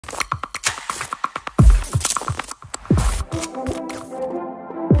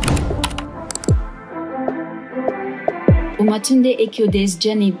Omotunde Akiode's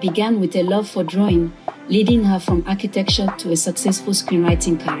journey began with a love for drawing, leading her from architecture to a successful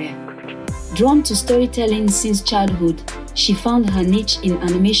screenwriting career. Drawn to storytelling since childhood, she found her niche in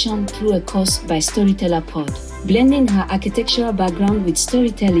animation through a course by Storyteller Pod. Blending her architectural background with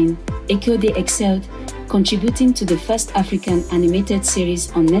storytelling, Akiode excelled, contributing to the first African animated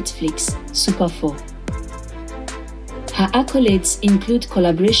series on Netflix, Super 4. Her accolades include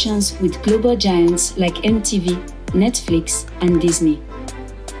collaborations with global giants like MTV, Netflix, and Disney.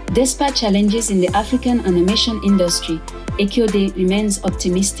 Despite challenges in the African animation industry, Akiode remains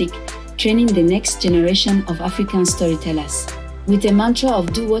optimistic, training the next generation of African storytellers. With a mantra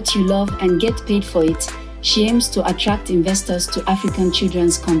of do what you love and get paid for it, she aims to attract investors to African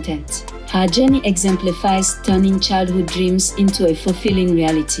children's content. Her journey exemplifies turning childhood dreams into a fulfilling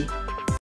reality.